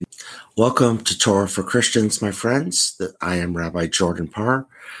Welcome to Torah for Christians, my friends. I am Rabbi Jordan Parr,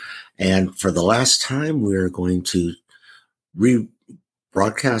 and for the last time, we are going to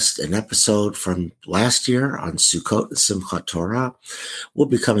rebroadcast an episode from last year on Sukkot and Simchat Torah. We'll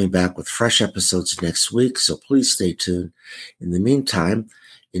be coming back with fresh episodes next week, so please stay tuned. In the meantime,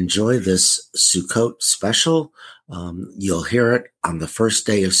 enjoy this Sukkot special. You'll hear it on the first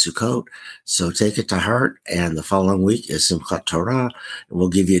day of Sukkot, so take it to heart. And the following week is Simchat Torah, and we'll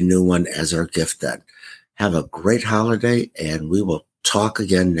give you a new one as our gift then. Have a great holiday, and we will talk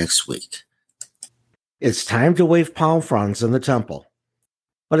again next week. It's time to wave palm fronds in the temple,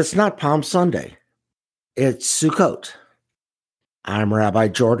 but it's not Palm Sunday. It's Sukkot. I'm Rabbi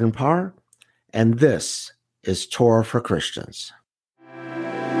Jordan Parr, and this is Torah for Christians.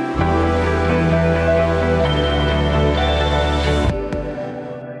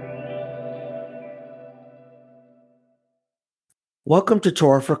 Welcome to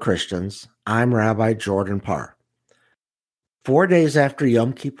Torah for Christians. I'm Rabbi Jordan Parr. 4 days after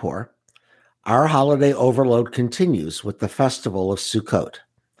Yom Kippur, our holiday overload continues with the festival of Sukkot.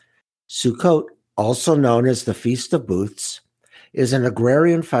 Sukkot, also known as the Feast of Booths, is an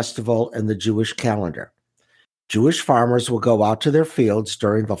agrarian festival in the Jewish calendar. Jewish farmers will go out to their fields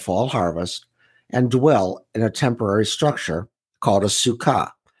during the fall harvest and dwell in a temporary structure called a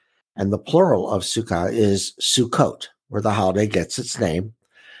sukkah, and the plural of sukkah is Sukkot, where the holiday gets its name,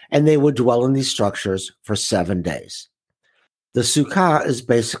 and they would dwell in these structures for 7 days. The sukkah is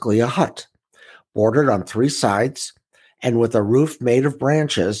basically a hut, bordered on 3 sides, and with a roof made of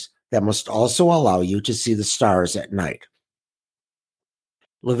branches that must also allow you to see the stars at night.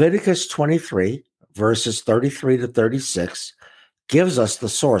 Leviticus 23, verses 33 to 36, gives us the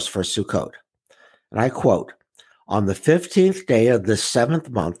source for Sukkot. And I quote, "On the 15th day of the 7th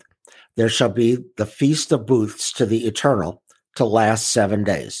month, there shall be the Feast of Booths to the Eternal, to last 7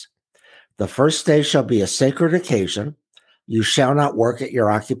 days. The first day shall be a sacred occasion. You shall not work at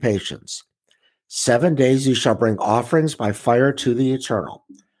your occupations. 7 days you shall bring offerings by fire to the Eternal.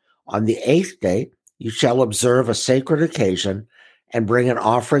 On the 8th day you shall observe a sacred occasion and bring an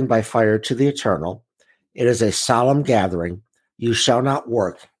offering by fire to the Eternal. It is a solemn gathering. You shall not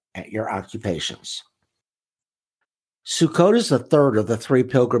work at your occupations." Sukkot is the third of the 3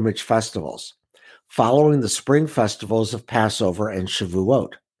 pilgrimage festivals, following the spring festivals of Passover and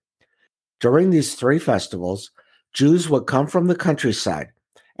Shavuot. During these 3 festivals, Jews would come from the countryside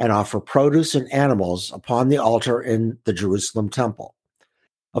and offer produce and animals upon the altar in the Jerusalem temple.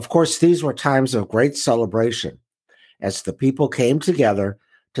 Of course, these were times of great celebration, as the people came together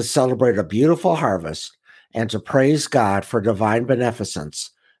to celebrate a beautiful harvest and to praise God for divine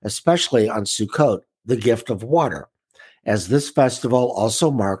beneficence, especially on Sukkot, the gift of water, as this festival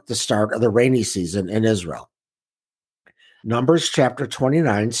also marked the start of the rainy season in Israel. Numbers chapter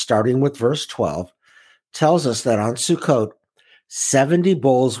 29, starting with verse 12, tells us that on Sukkot, 70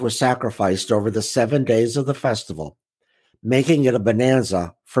 bulls were sacrificed over the 7 days of the festival, making it a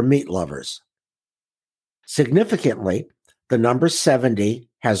bonanza for meat lovers. Significantly, the number 70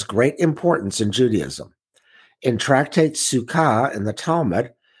 has great importance in Judaism. In Tractate Sukkah in the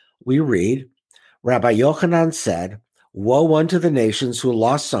Talmud, we read, "Rabbi Yochanan said, 'Woe unto the nations who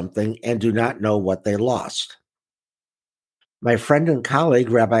lost something and do not know what they lost.'" My friend and colleague,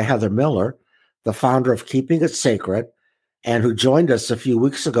 Rabbi Heather Miller, the founder of Keeping It Sacred, and who joined us a few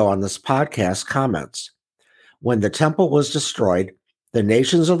weeks ago on this podcast, comments, "When the temple was destroyed, the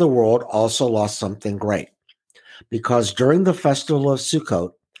nations of the world also lost something great, because during the festival of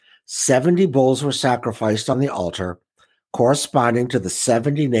Sukkot, 70 bulls were sacrificed on the altar, corresponding to the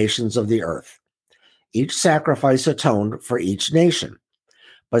 70 nations of the earth. Each sacrifice atoned for each nation.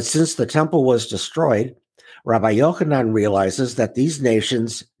 But since the temple was destroyed, Rabbi Yochanan realizes that these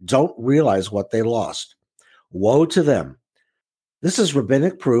nations don't realize what they lost. Woe to them. This is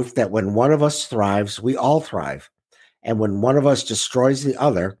rabbinic proof that when one of us thrives, we all thrive. And when one of us destroys the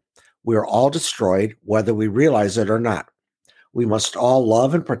other, we are all destroyed, whether we realize it or not. We must all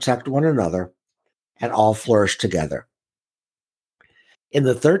love and protect one another and all flourish together." In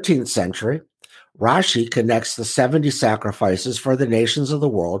the 13th century, Rashi connects the 70 sacrifices for the nations of the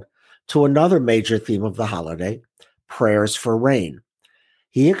world to another major theme of the holiday, prayers for rain.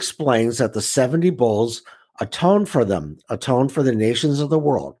 He explains that the 70 bulls atone for the nations of the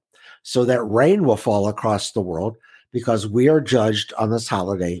world, so that rain will fall across the world, because we are judged on this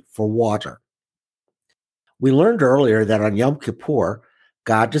holiday for water. We learned earlier that on Yom Kippur,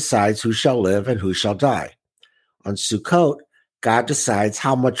 God decides who shall live and who shall die. On Sukkot, God decides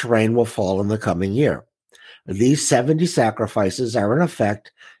how much rain will fall in the coming year. These 70 sacrifices are, in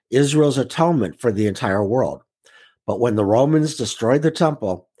effect, Israel's atonement for the entire world. But when the Romans destroyed the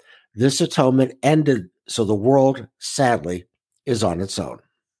temple, This atonement ended, so the world, sadly, is on its own.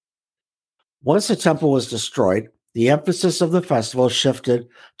 Once the temple was destroyed, the emphasis of the festival shifted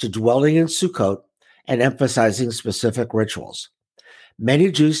to dwelling in Sukkot and emphasizing specific rituals.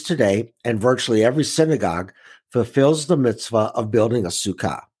 Many Jews today, and virtually every synagogue, fulfills the mitzvah of building a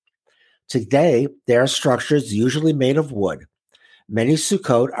sukkah. Today, their structures usually made of wood. Many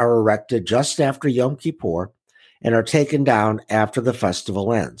Sukkot are erected just after Yom Kippur and are taken down after the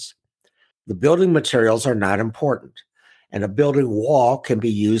festival ends. The building materials are not important, and a building wall can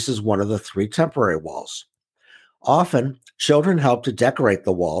be used as one of the 3 temporary walls. Often, children help to decorate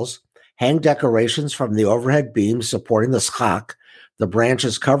the walls, hang decorations from the overhead beams supporting the schach, the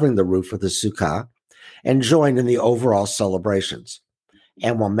branches covering the roof of the sukkah, and join in the overall celebrations.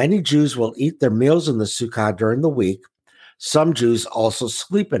 And while many Jews will eat their meals in the sukkah during the week, some Jews also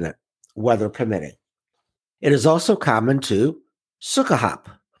sleep in it, weather permitting. It is also common to sukkah hop,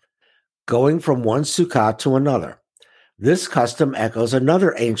 going from one sukkah to another. This custom echoes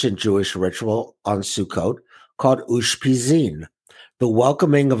another ancient Jewish ritual on Sukkot called ushpizin, the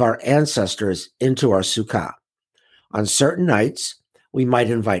welcoming of our ancestors into our sukkah. On certain nights, we might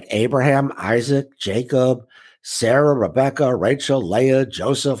invite Abraham, Isaac, Jacob, Sarah, Rebecca, Rachel, Leah,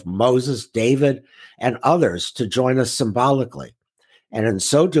 Joseph, Moses, David, and others to join us symbolically, and in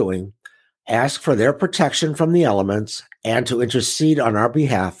so doing, ask for their protection from the elements and to intercede on our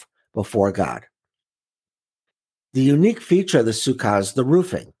behalf before God. The unique feature of the sukkah is the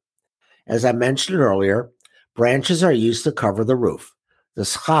roofing. As I mentioned earlier, branches are used to cover the roof. The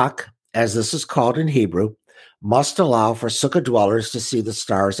schach, as this is called in Hebrew, must allow for sukkah dwellers to see the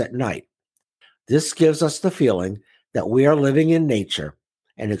stars at night. This gives us the feeling that we are living in nature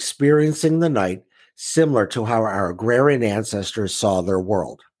and experiencing the night similar to how our agrarian ancestors saw their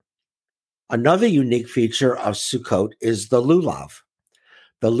world. Another unique feature of Sukkot is the lulav.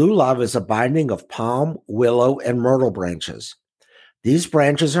 The lulav is a binding of palm, willow, and myrtle branches. These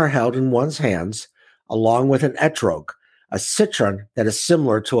branches are held in one's hands, along with an etrog, a citron that is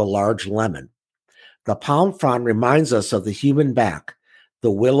similar to a large lemon. The palm frond reminds us of the human back,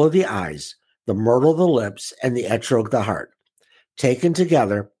 the willow the eyes, the myrtle the lips, and the etrog the heart. Taken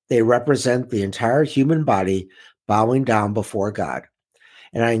together, they represent the entire human body bowing down before God.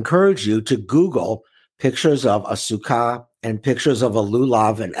 And I encourage you to Google pictures of a sukkah and pictures of a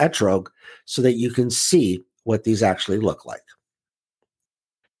lulav and etrog so that you can see what these actually look like.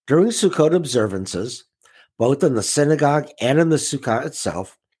 During Sukkot observances, both in the synagogue and in the sukkah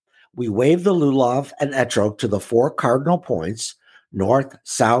itself, we wave the lulav and etrog to the 4 cardinal points, north,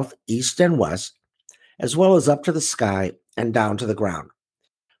 south, east, and west, as well as up to the sky and down to the ground.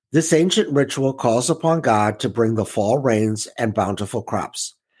 This ancient ritual calls upon God to bring the fall rains and bountiful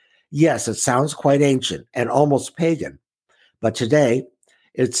crops. Yes, it sounds quite ancient and almost pagan, but today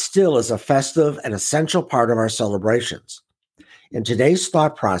it still is a festive and essential part of our celebrations. In today's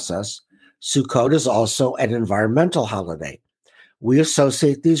thought process, Sukkot is also an environmental holiday. We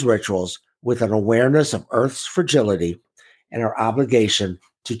associate these rituals with an awareness of Earth's fragility and our obligation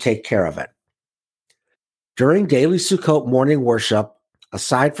to take care of it. During daily Sukkot morning worship,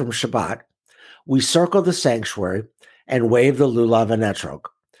 aside from Shabbat, we circle the sanctuary and wave the lulav and etrog.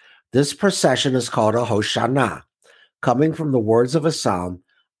 This procession is called a Hoshana, coming from the words of a psalm,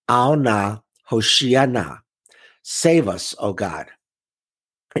 Al na Hoshiana, save us, O God.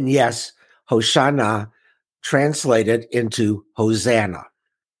 And yes, Hoshana translated into Hosanna.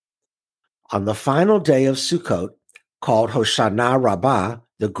 On the final day of Sukkot, called Hoshana Rabbah,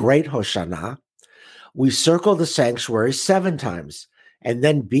 the Great Hoshana, we circle the sanctuary 7 times and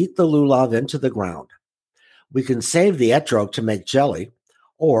then beat the lulav into the ground. We can save the etrog to make jelly,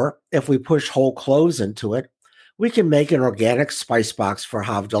 or if we push whole cloves into it, we can make an organic spice box for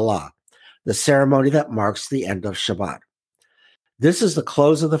Havdalah, the ceremony that marks the end of Shabbat. This is the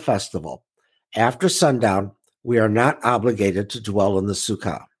close of the festival. After sundown, we are not obligated to dwell in the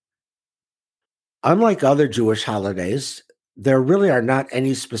sukkah. Unlike other Jewish holidays, there really are not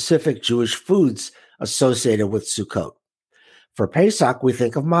any specific Jewish foods associated with Sukkot. For Pesach, we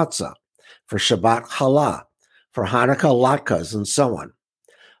think of matzah. For Shabbat, challah. For Hanukkah, latkes, and so on.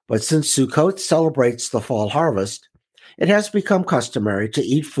 But since Sukkot celebrates the fall harvest, it has become customary to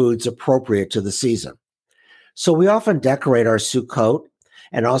eat foods appropriate to the season. So we often decorate our Sukkot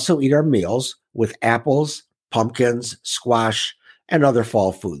and also eat our meals with apples, pumpkins, squash, and other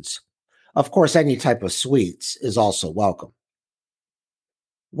fall foods. Of course, any type of sweets is also welcome.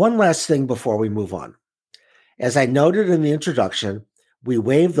 One last thing before we move on. As I noted in the introduction, we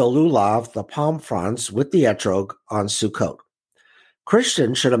wave the lulav, the palm fronds, with the etrog on Sukkot.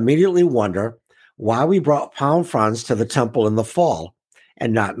 Christians should immediately wonder why we brought palm fronds to the temple in the fall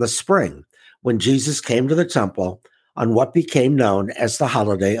and not in the spring, when Jesus came to the temple on what became known as the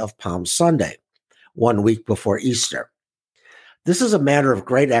holiday of Palm Sunday, 1 week before Easter. This is a matter of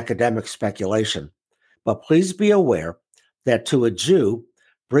great academic speculation, but please be aware that to a Jew,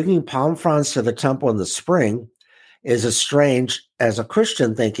 bringing palm fronds to the temple in the spring is as strange as a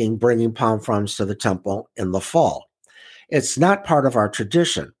Christian thinking bringing palm fronds to the temple in the fall. It's not part of our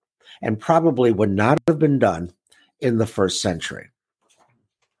tradition and probably would not have been done in the first century.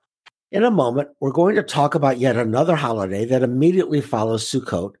 In a moment, we're going to talk about yet another holiday that immediately follows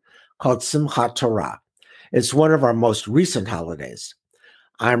Sukkot called Simchat Torah. It's one of our most recent holidays.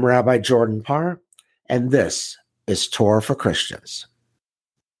 I'm Rabbi Jordan Parr, and this is Torah for Christians.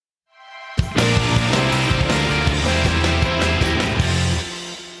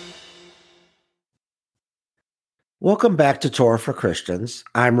 Welcome back to Torah for Christians.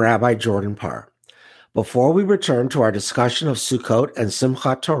 I'm Rabbi Jordan Parr. Before we return to our discussion of Sukkot and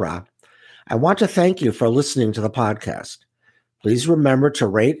Simchat Torah, I want to thank you for listening to the podcast. Please remember to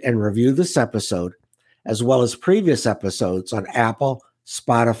rate and review this episode, as well as previous episodes on Apple,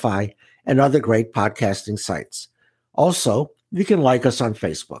 Spotify, and other great podcasting sites. Also, you can like us on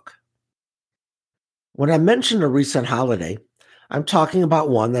Facebook. When I mention a recent holiday, I'm talking about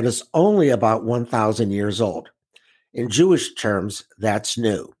one that is only about 1,000 years old. In Jewish terms, that's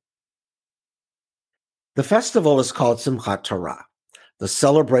new. The festival is called Simchat Torah, the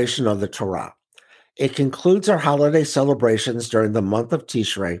celebration of the Torah. It concludes our holiday celebrations during the month of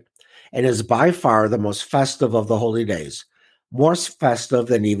Tishrei and is by far the most festive of the holy days, more festive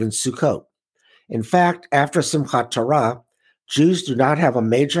than even Sukkot. In fact, after Simchat Torah, Jews do not have a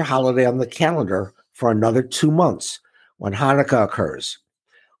major holiday on the calendar for another 2 months when Hanukkah occurs.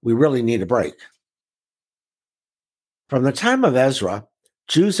 We really need a break. From the time of Ezra,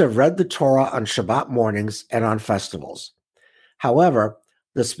 Jews have read the Torah on Shabbat mornings and on festivals. However,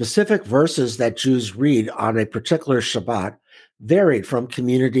 the specific verses that Jews read on a particular Shabbat varied from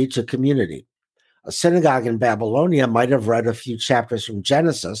community to community. A synagogue in Babylonia might have read a few chapters from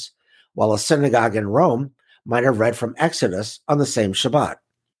Genesis, while a synagogue in Rome might have read from Exodus on the same Shabbat.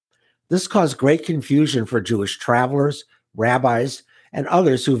 This caused great confusion for Jewish travelers, rabbis, and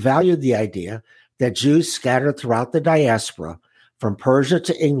others who valued the idea that Jews scattered throughout the diaspora, from Persia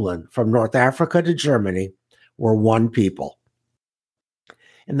to England, from North Africa to Germany, were one people.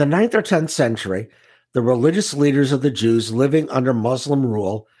 In the 9th or 10th century, the religious leaders of the Jews living under Muslim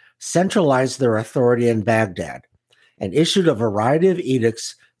rule centralized their authority in Baghdad and issued a variety of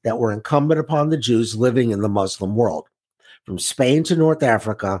edicts that were incumbent upon the Jews living in the Muslim world, from Spain to North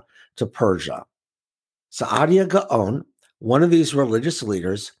Africa to Persia. Saadia Gaon, one of these religious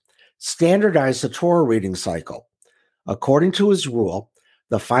leaders, standardized the Torah reading cycle. According to his rule,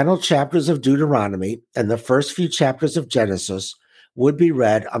 the final chapters of Deuteronomy and the first few chapters of Genesis would be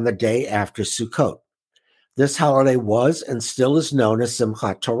read on the day after Sukkot. This holiday was and still is known as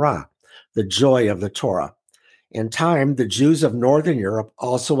Simchat Torah, the joy of the Torah. In time, the Jews of Northern Europe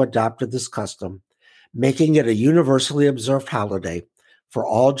also adopted this custom, making it a universally observed holiday for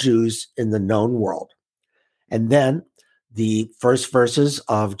all Jews in the known world. And then the first verses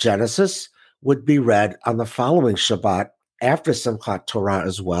of Genesis would be read on the following Shabbat after Simchat Torah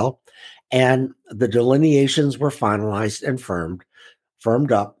as well, and the delineations were finalized and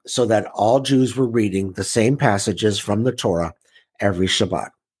firmed up so that all Jews were reading the same passages from the Torah every Shabbat.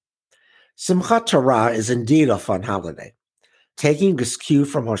 Simchat Torah is indeed a fun holiday. Taking this cue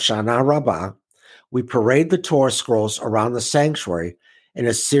from Hoshana Rabbah, we parade the Torah scrolls around the sanctuary in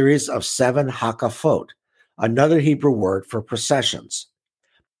a series of 7 hakafot, another Hebrew word for processions.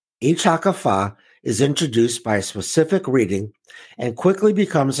 Each hakafah is introduced by a specific reading and quickly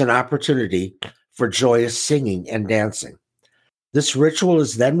becomes an opportunity for joyous singing and dancing. This ritual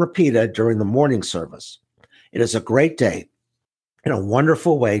is then repeated during the morning service. It is a great day and a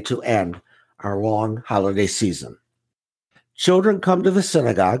wonderful way to end our long holiday season. Children come to the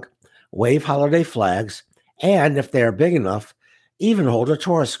synagogue, wave holiday flags, and if they are big enough, even hold a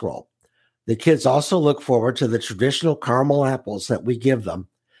Torah scroll. The kids also look forward to the traditional caramel apples that we give them.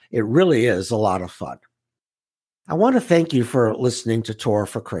 It really is a lot of fun. I want to thank you for listening to Torah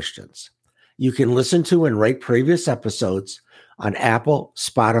for Christians. You can listen to and rate previous episodes on Apple,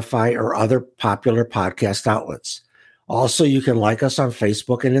 Spotify, or other popular podcast outlets. Also, you can like us on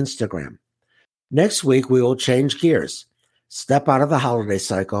Facebook and Instagram. Next week, we will change gears, step out of the holiday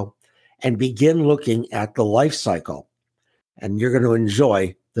cycle, and begin looking at the life cycle. And you're going to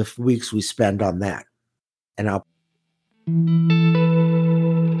enjoy the weeks we spend on that. And I'll